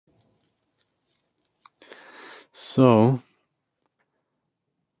So,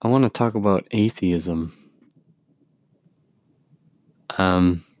 I want to talk about atheism.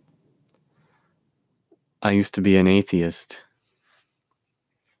 Um, I used to be an atheist,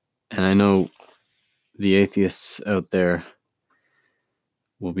 and I know the atheists out there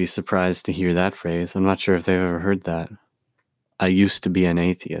will be surprised to hear that phrase. I'm not sure if they've ever heard that. I used to be an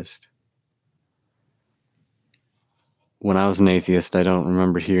atheist. When I was an atheist, I don't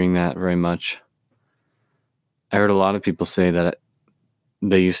remember hearing that very much. I heard a lot of people say that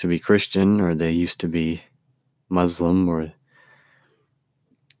they used to be Christian, or they used to be Muslim, or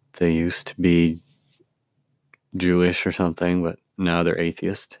they used to be Jewish or something, but now they're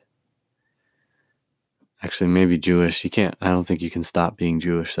atheist. Actually, maybe Jewish. I don't think you can stop being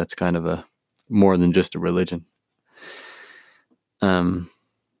Jewish. That's kind of more than just a religion.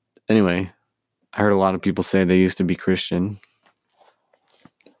 Anyway, I heard a lot of people say they used to be Christian,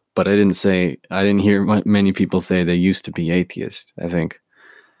 but I didn't hear many people say they used to be atheist. I think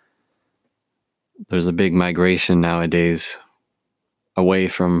there's a big migration nowadays away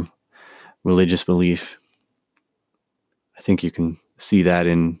from religious belief. I think you can see that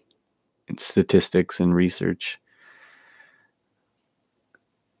in statistics and research.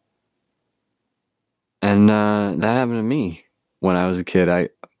 And that happened to me when I was a kid.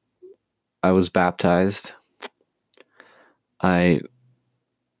 I was baptized in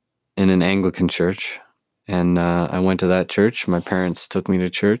an Anglican church, and I went to that church. My parents took me to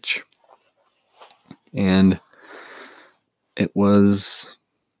church, and it was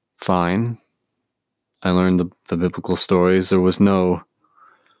fine. I learned the biblical stories. There was no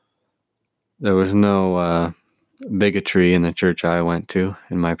bigotry in the church I went to,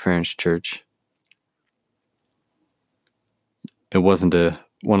 in my parents' church. It wasn't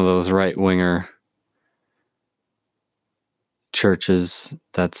one of those right-winger churches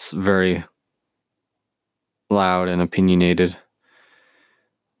that's very loud and opinionated.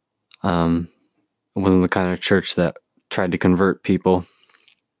 It wasn't the kind of church that tried to convert people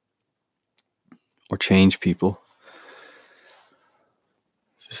or change people.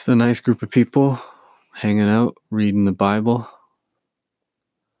 Just a nice group of people hanging out, reading the Bible.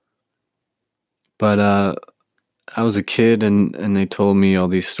 But I was a kid, and they told me all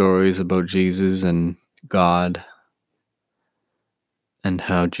these stories about Jesus and God, and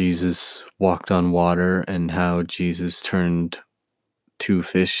how Jesus walked on water, and how Jesus turned 2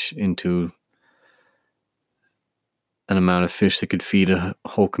 fish into an amount of fish that could feed a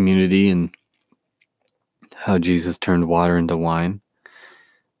whole community, and how Jesus turned water into wine.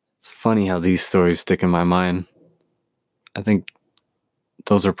 It's funny how these stories stick in my mind. I think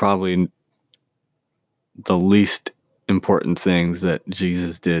those are probably the least important things that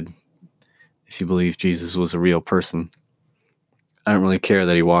Jesus did, if you believe Jesus was a real person. I don't really care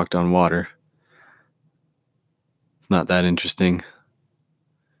that he walked on water. It's not that interesting.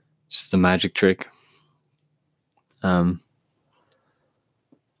 It's just a magic trick. I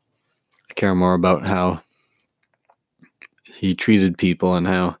care more about how he treated people and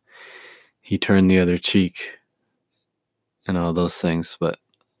how he turned the other cheek and all those things, but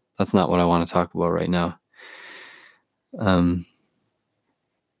that's not what I want to talk about right now.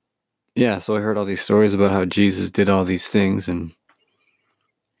 So I heard all these stories about how Jesus did all these things, and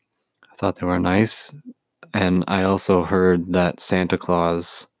I thought they were nice. And I also heard that Santa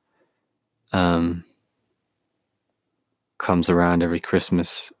Claus comes around every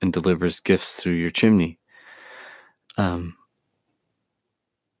Christmas and delivers gifts through your chimney. And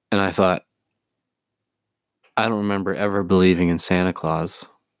I thought, I don't remember ever believing in Santa Claus.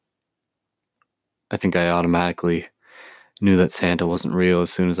 I think I automatically knew that Santa wasn't real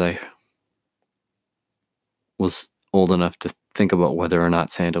as soon as I was old enough to think about whether or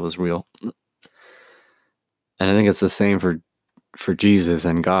not Santa was real. And I think it's the same for Jesus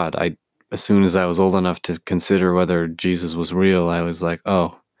and God. As soon as I was old enough to consider whether Jesus was real, I was like,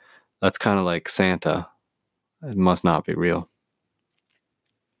 oh, that's kind of like Santa. It must not be real.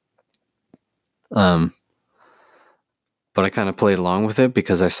 But I kind of played along with it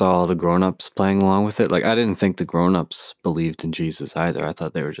because I saw all the grown-ups playing along with it. Like, I didn't think the grown-ups believed in Jesus either. I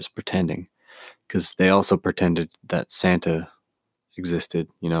thought they were just pretending, because they also pretended that Santa existed,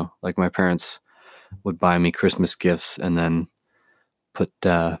 like my parents would buy me Christmas gifts and then put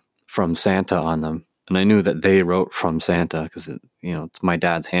from Santa on them. And I knew that they wrote from Santa because, it's my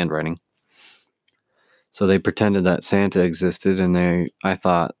dad's handwriting. So they pretended that Santa existed, and I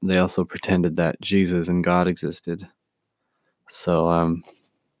thought they also pretended that Jesus and God existed. So I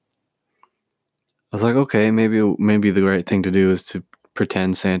was like, okay, maybe the right thing to do is to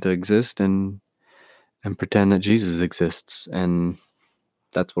pretend Santa exists and pretend that Jesus exists, and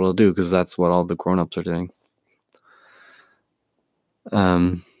that's what I'll do, because that's what all the grown-ups are doing.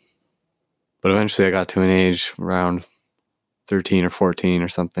 But eventually I got to an age around 13 or 14 or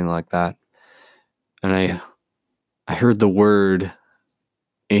something like that. And I heard the word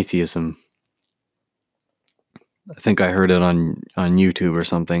atheism. I think I heard it on YouTube or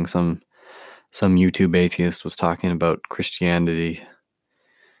something. Some YouTube atheist was talking about Christianity.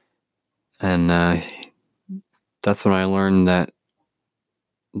 And that's when I learned that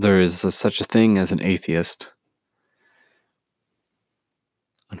there is such a thing as an atheist.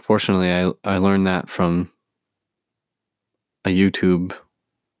 Unfortunately, I learned that from a YouTube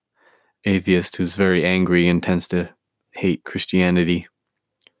atheist who's very angry and tends to hate Christianity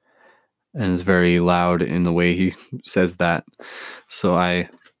and is very loud in the way he says that. So I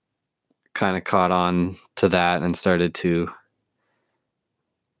kind of caught on to that and started to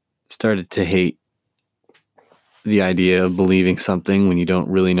hate the idea of believing something when you don't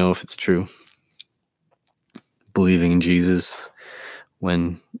really know if it's true. Believing in Jesus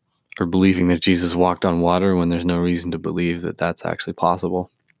or believing that Jesus walked on water when there's no reason to believe that that's actually possible.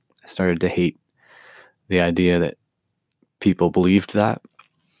 I started to hate the idea that people believed that.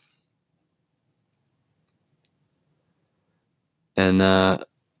 And then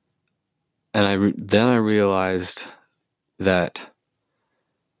I realized that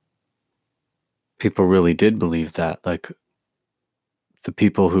people really did believe that. Like, the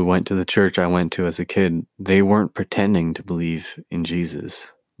people who went to the church I went to as a kid, they weren't pretending to believe in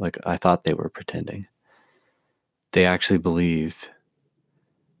Jesus like I thought they were pretending. They actually believed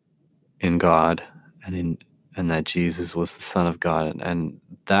in God and that Jesus was the Son of God. And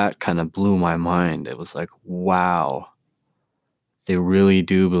that kind of blew my mind. It was like, wow, they really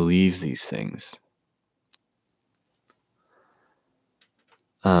do believe these things.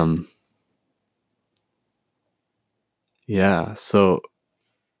 Yeah, so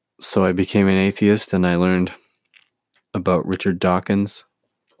I became an atheist and I learned about Richard Dawkins,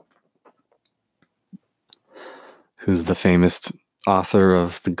 who's the famous author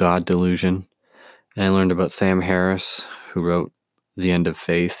of The God Delusion. And I learned about Sam Harris, who wrote The End of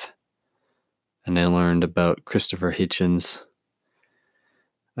Faith. And I learned about Christopher Hitchens.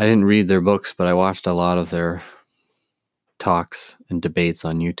 I didn't read their books, but I watched a lot of their talks and debates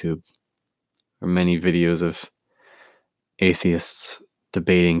on YouTube. There are many videos of atheists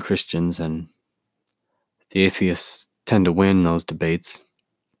debating Christians, and the atheists tend to win those debates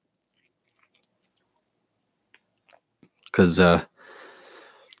because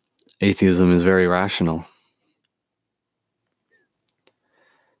atheism is very rational.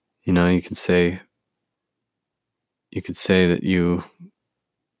 You know, you could say that you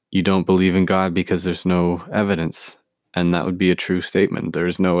don't believe in God because there's no evidence, and that would be a true statement.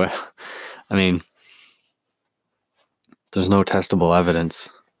 There's no, there's no testable evidence.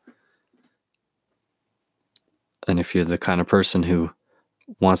 And if you're the kind of person who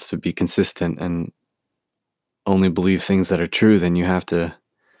wants to be consistent and only believe things that are true, then you have to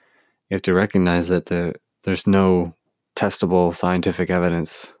recognize that there's no testable scientific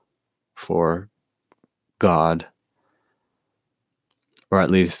evidence for God, or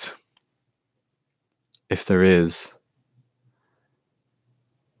at least if there is,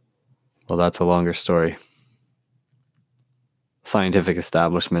 well, that's a longer story. Scientific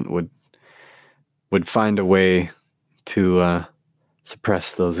establishment would find a way to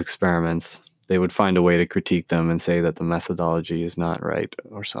suppress those experiments. They would find a way to critique them and say that the methodology is not right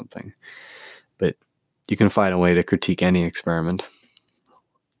or something. But you can find a way to critique any experiment.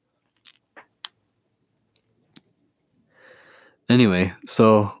 Anyway,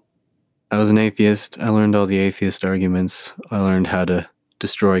 so I was an atheist. I learned all the atheist arguments. I learned how to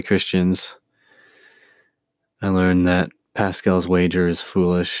destroy Christians. I learned that Pascal's wager is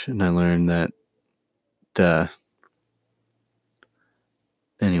foolish, and I learned that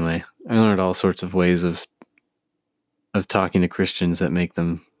anyway, I learned all sorts of ways of talking to Christians that make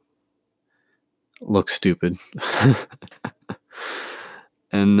them look stupid.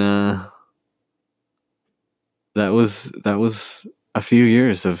 And that was a few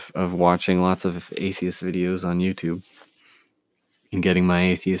years of watching lots of atheist videos on YouTube and getting my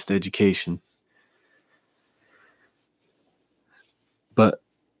atheist education. But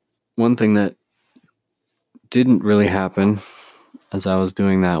one thing that didn't really happen as I was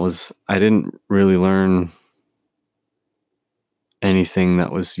doing that was I didn't really learn anything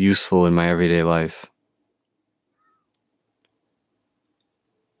that was useful in my everyday life.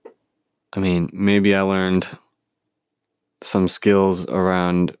 I mean, maybe I learned some skills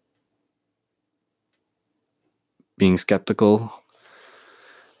around being skeptical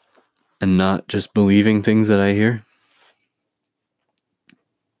and not just believing things that I hear.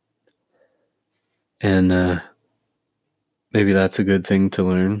 And maybe that's a good thing to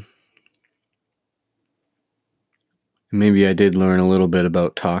learn. Maybe I did learn a little bit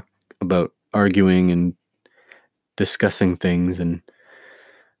about arguing and discussing things, and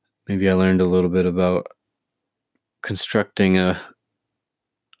maybe I learned a little bit about constructing a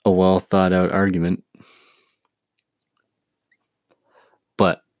well thought out argument.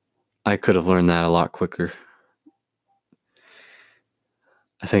 But I could have learned that a lot quicker.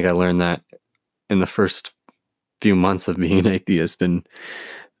 I think I learned that in the first few months of being an atheist, and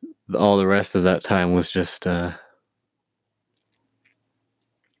all the rest of that time was just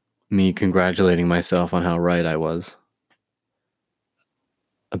me congratulating myself on how right I was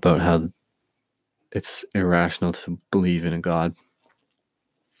about how it's irrational to believe in a God.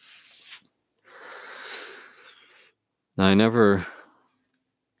 Now, I never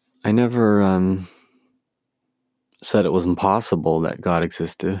said it was impossible that God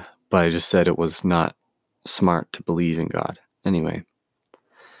existed, but I just said it was not smart to believe in God. Anyway,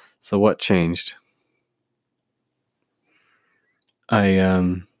 so what changed?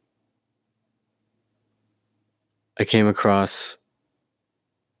 I came across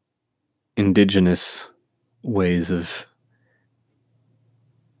indigenous ways of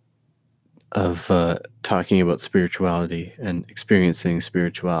talking about spirituality and experiencing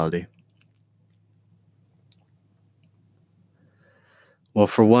spirituality. Well,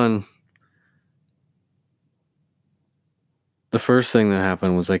 for one, the first thing that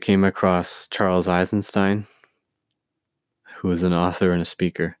happened was I came across Charles Eisenstein, who is an author and a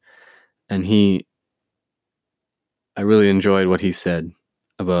speaker, and I really enjoyed what he said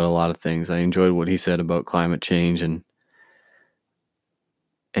about a lot of things. I enjoyed what he said about climate change and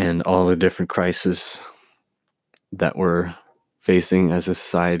all the different crises that we're facing as a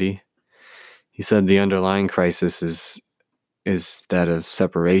society. He said the underlying crisis is that of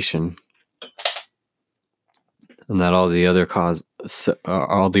separation, and that all the other crises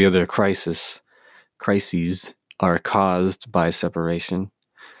are caused by separation.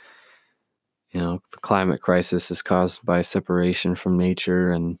 You know, the climate crisis is caused by separation from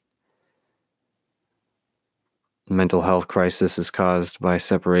nature, and the mental health crisis is caused by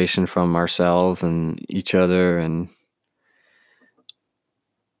separation from ourselves and each other. And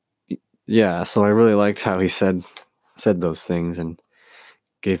yeah, so I really liked how he said those things and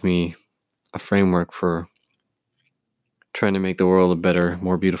gave me a framework for trying to make the world a better,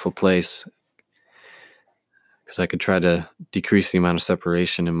 more beautiful place, because I could try to decrease the amount of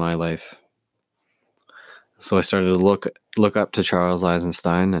separation in my life. So I started to look up to Charles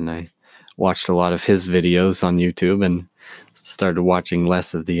Eisenstein, and I watched a lot of his videos on YouTube and started watching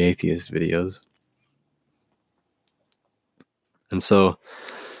less of the atheist videos. And so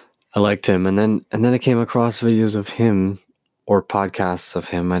I liked him, and then I came across videos of him or podcasts of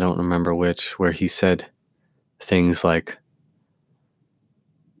him, I don't remember which, where he said things like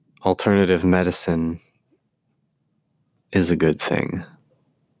alternative medicine is a good thing.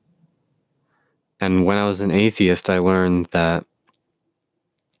 And when I was an atheist, I learned that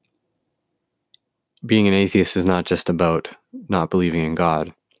being an atheist is not just about not believing in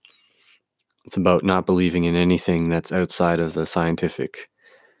God. It's about not believing in anything that's outside of the scientific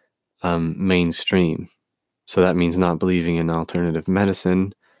mainstream. So that means not believing in alternative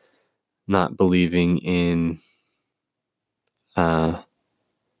medicine, not believing in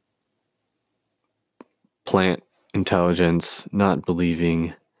plant intelligence, not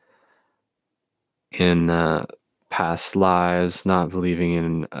believing in past lives, not believing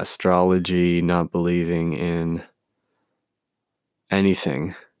in astrology, not believing in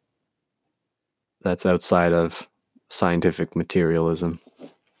anything that's outside of scientific materialism.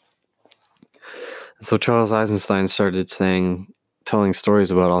 And so Charles Eisenstein started telling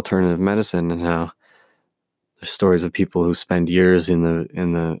stories about alternative medicine, and how there's stories of people who spend years in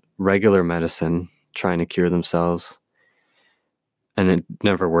the regular medicine trying to cure themselves, and it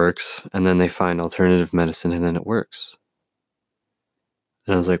never works, and then they find alternative medicine and then it works.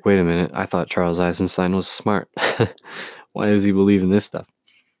 And I was like, wait a minute, I thought Charles Eisenstein was smart. Why does he believe in this stuff?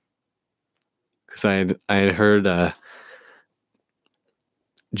 Because I had heard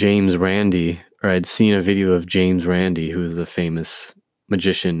James Randi, or I'd seen a video of James Randi, who is a famous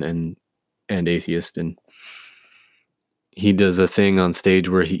magician and atheist, and he does a thing on stage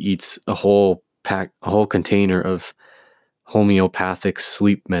where he eats a whole container of homeopathic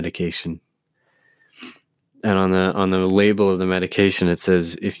sleep medication. And on the label of the medication, it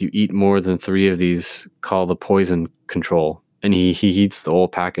says, if you eat more than 3 of these, call the poison control. And he eats the whole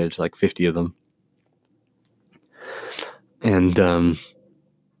package, like 50 of them. And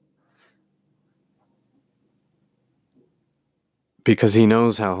because he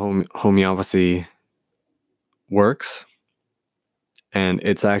knows how homeopathy works, and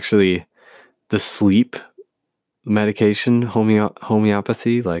it's actually the sleep medication,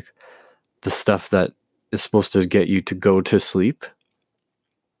 homeopathy, like the stuff that is supposed to get you to go to sleep.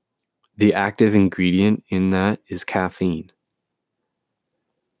 The active ingredient in that is caffeine.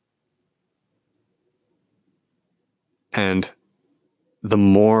 And the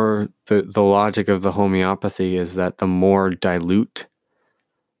more the logic of the homeopathy is that the more dilute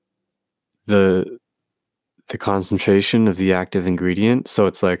the concentration of the active ingredient, so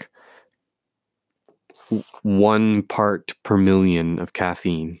it's like 1 part per million of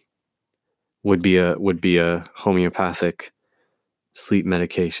caffeine would be a homeopathic sleep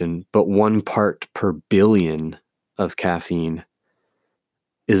medication, but 1 part per billion of caffeine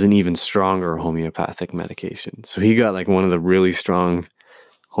is an even stronger homeopathic medication. So he got like one of the really strong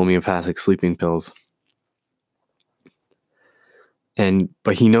homeopathic sleeping pills.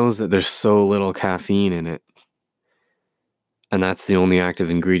 But he knows that there's so little caffeine in it. And that's the only active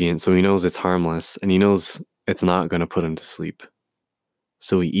ingredient. So he knows it's harmless, and he knows it's not going to put him to sleep.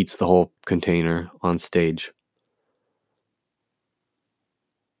 So he eats the whole container on stage.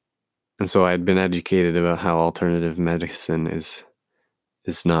 And so I'd been educated about how alternative medicine is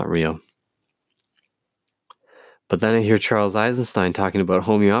not real. But then I hear Charles Eisenstein talking about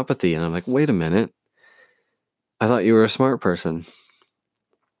homeopathy, and I'm like, wait a minute. I thought you were a smart person.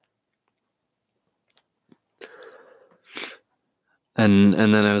 And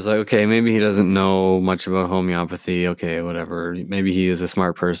then I was like, okay, maybe he doesn't know much about homeopathy. Okay, whatever. Maybe he is a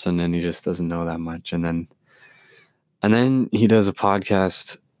smart person and he just doesn't know that much. And then he does a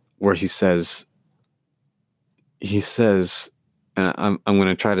podcast where he says, and I'm going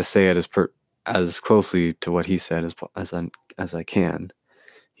to try to say it as closely to what he said as I can.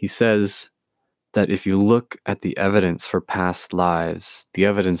 He says that if you look at the evidence for past lives, the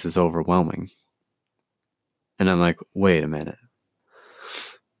evidence is overwhelming. And I'm like, wait a minute.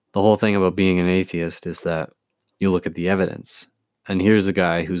 The whole thing about being an atheist is that you look at the evidence. And here's a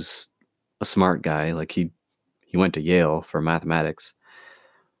guy who's a smart guy. Like he went to Yale for mathematics.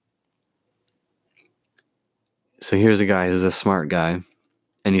 So here's a guy who's a smart guy,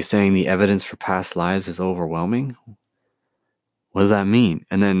 and he's saying the evidence for past lives is overwhelming. What does that mean?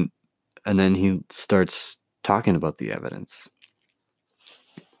 And then he starts talking about the evidence.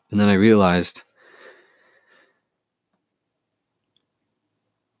 And then I realized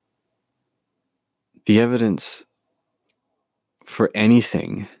the evidence for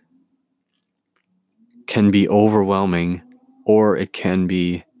anything can be overwhelming, or it can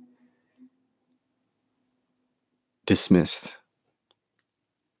be dismissed.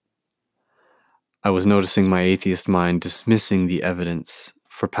 I was noticing my atheist mind dismissing the evidence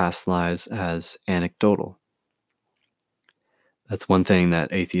for past lives as anecdotal. That's one thing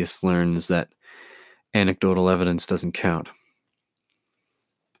that atheists learn, is that anecdotal evidence doesn't count.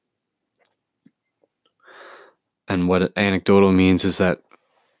 And what anecdotal means is that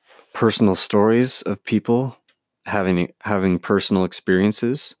personal stories of people having personal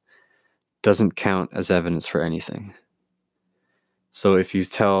experiences doesn't count as evidence for anything. So if you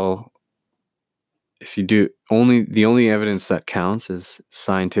do, the only evidence that counts is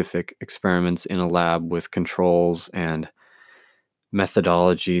scientific experiments in a lab with controls and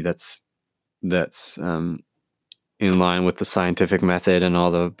methodology that's in line with the scientific method and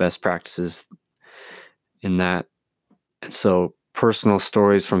all the best practices in that. And so personal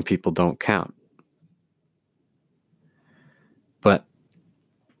stories from people don't count. But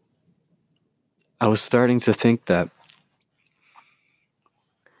I was starting to think that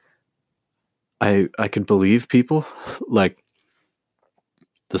I could believe people. Like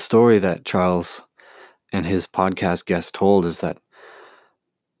the story that Charles and his podcast guest told is that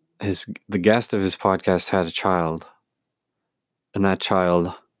the guest of his podcast had a child, and that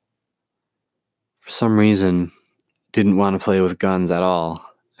child, for some reason, didn't want to play with guns at all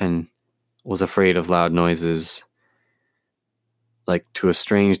and was afraid of loud noises, like to a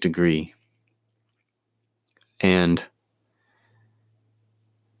strange degree. And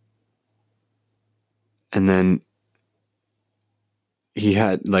then he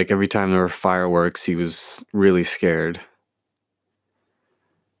had, like, every time there were fireworks, he was really scared.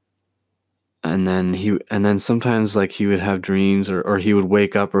 And then sometimes, like, he would have dreams, or he would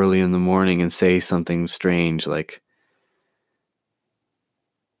wake up early in the morning and say something strange, like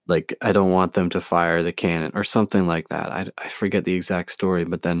I don't want them to fire the cannon, or something like that. I forget the exact story,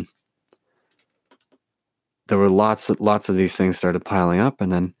 but then there were lots of these things started piling up,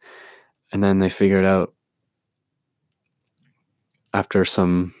 and then they figured out, after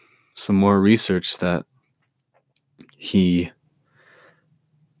some more research, that he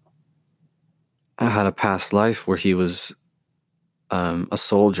had a past life where he was a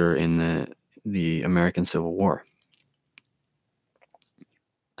soldier in the American Civil War.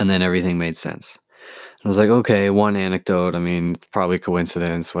 And then everything made sense. I was like, okay, one anecdote. I mean, probably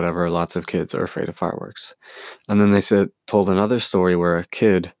coincidence, whatever. Lots of kids are afraid of fireworks. And then they told another story where a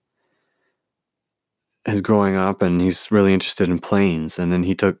kid is growing up and he's really interested in planes. And then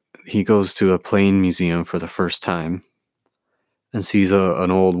he goes to a plane museum for the first time and sees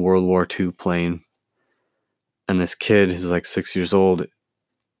an old World War II plane. And this kid, who's like 6 years old,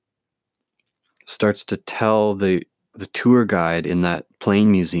 starts to tell the tour guide in that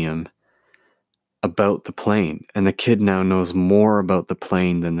plane museum about the plane. And the kid now knows more about the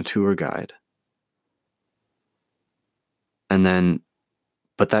plane than the tour guide. And then,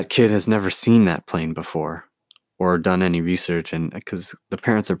 but that kid has never seen that plane before or done any research. And because the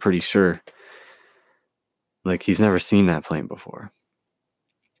parents are pretty sure, like, he's never seen that plane before.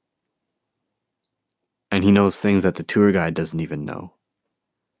 And he knows things that the tour guide doesn't even know.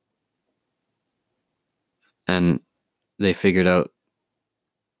 And they figured out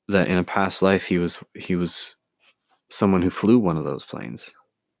that in a past life he was someone who flew one of those planes.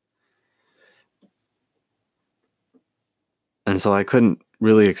 And so I couldn't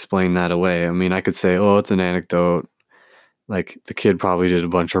really explain that away. I mean, I could say, oh, it's an anecdote. Like, the kid probably did a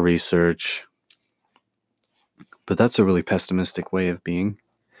bunch of research. But that's a really pessimistic way of being.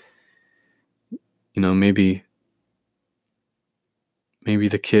 You know, maybe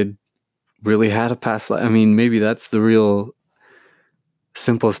the kid really had a past life. I mean, maybe that's the real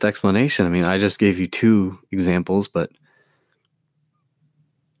simplest explanation. I mean, I just gave you 2 examples, but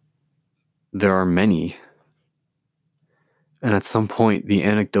there are many. And at some point, the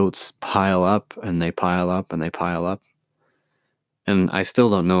anecdotes pile up and they pile up and they pile up. And I still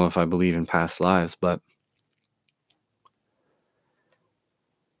don't know if I believe in past lives, but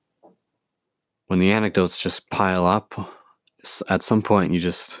when the anecdotes just pile up, at some point you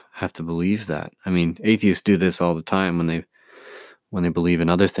just have to believe that. I mean, atheists do this all the time when they believe in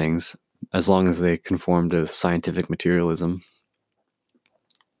other things, as long as they conform to scientific materialism.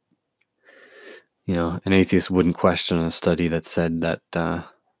 You know, an atheist wouldn't question a study that said that, I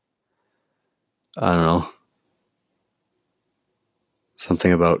don't know,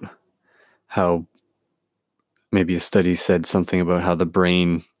 something about how, maybe a study said something about how the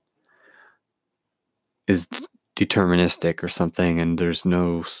brain is deterministic or something, and there's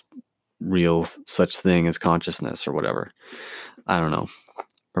no real such thing as consciousness or whatever. I don't know.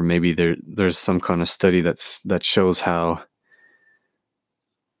 Or maybe there's some kind of study that shows how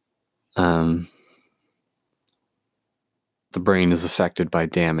the brain is affected by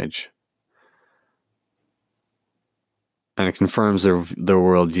damage, and it confirms their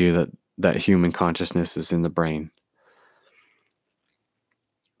worldview that human consciousness is in the brain,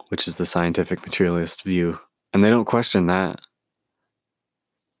 which is the scientific materialist view. And they don't question that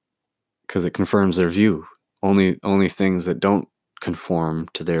because it confirms their view. Only things that don't conform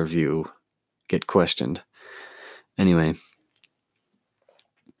to their view get questioned. Anyway,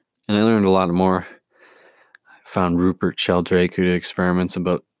 and I learned a lot more. I found Rupert Sheldrake, who did experiments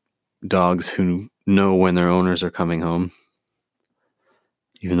about dogs who know when their owners are coming home,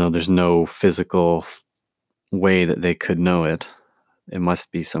 even though there's no physical way that they could know it. It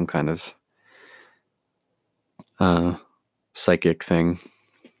must be some kind of psychic thing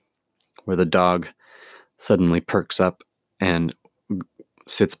where the dog suddenly perks up and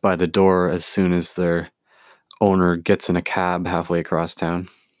sits by the door as soon as their owner gets in a cab halfway across town.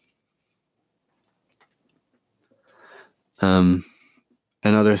 And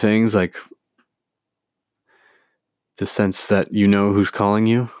other things like the sense that you know who's calling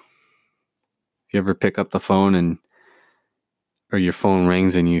you. If you ever pick up the phone or your phone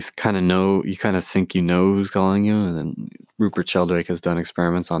rings and you kind of think you know who's calling you. And then Rupert Sheldrake has done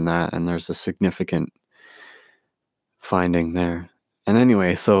experiments on that, and there's a significant finding there. And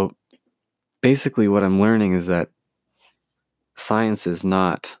anyway, so basically what I'm learning is that science is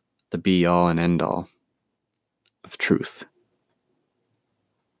not the be-all and end-all of truth.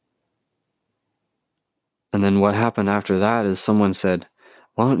 And then what happened after that is someone said,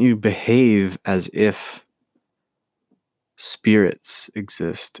 why don't you behave as if spirits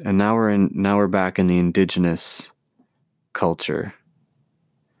exist? And now we're back in the indigenous culture,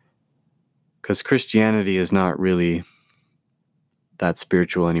 because Christianity is not really that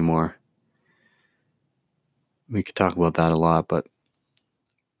spiritual anymore. We could talk about that a lot, but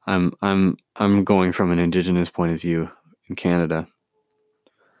I'm going from an indigenous point of view in Canada.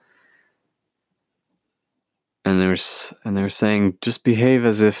 And they were saying, just behave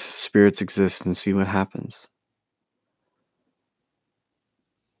as if spirits exist and see what happens.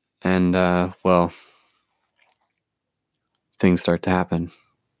 And well, things start to happen.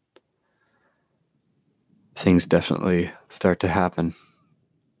 Things definitely start to happen.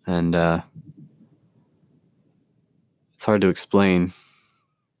 And it's hard to explain.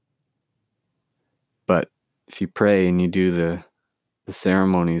 But if you pray and you do the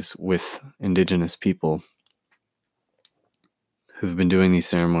ceremonies with indigenous people who've been doing these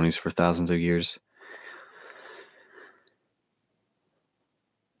ceremonies for thousands of years,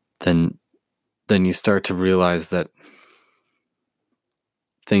 then you start to realize that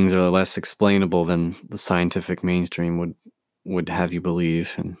things are less explainable than the scientific mainstream would have you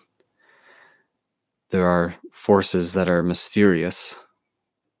believe, and there are forces that are mysterious.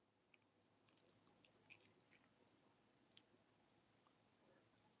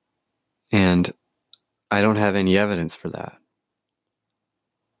 And I don't have any evidence for that,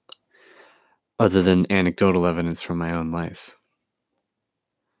 other than anecdotal evidence from my own life.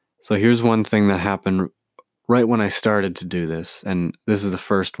 So here's one thing that happened right when I started to do this, and this is the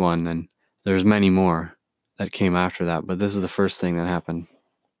first one, and there's many more that came after that, but this is the first thing that happened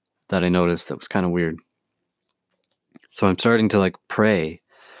that I noticed that was kind of weird. So I'm starting to pray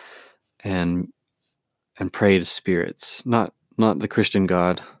and pray to spirits, not the Christian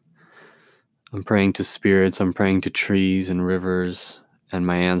God. I'm praying to spirits, I'm praying to trees and rivers and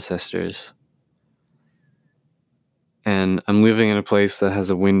my ancestors. And I'm living in a place that has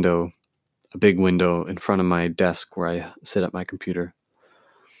a window, a big window in front of my desk where I sit at my computer.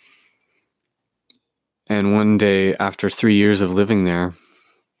 And one day, after 3 years of living there,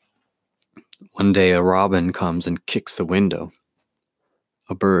 one day a robin comes and kicks the window.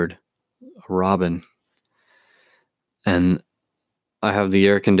 A bird, a robin. And I have the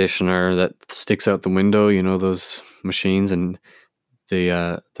air conditioner that sticks out the window, you know, those machines, and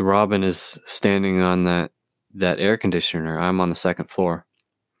the robin is standing on that air conditioner. I'm on the second floor.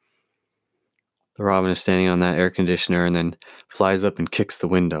 The robin is standing on that air conditioner and then flies up and kicks the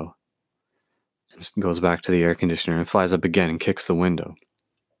window. And goes back to the air conditioner and flies up again and kicks the window.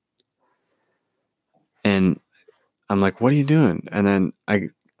 And I'm like, what are you doing? And then I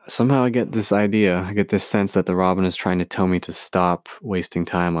get this idea, I get this sense that the robin is trying to tell me to stop wasting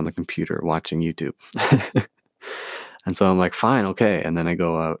time on the computer watching YouTube. And so I'm like, fine, okay. And then I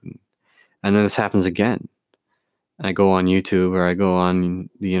go out and then this happens again. I go on YouTube or I go on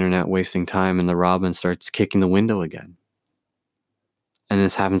the internet wasting time and the robin starts kicking the window again. And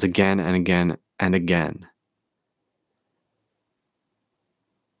this happens again and again and again.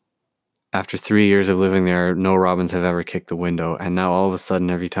 After 3 years of living there, no robins have ever kicked the window. And now all of a sudden,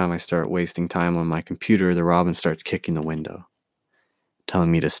 every time I start wasting time on my computer, the robin starts kicking the window,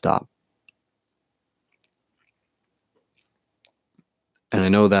 telling me to stop. And I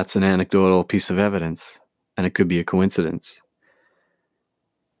know that's an anecdotal piece of evidence, and it could be a coincidence.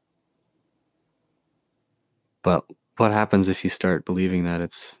 But what happens if you start believing that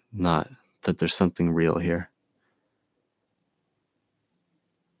it's not, that there's something real here?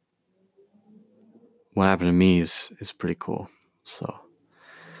 What happened to me is pretty cool. So,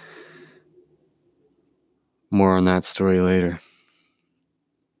 more on that story later.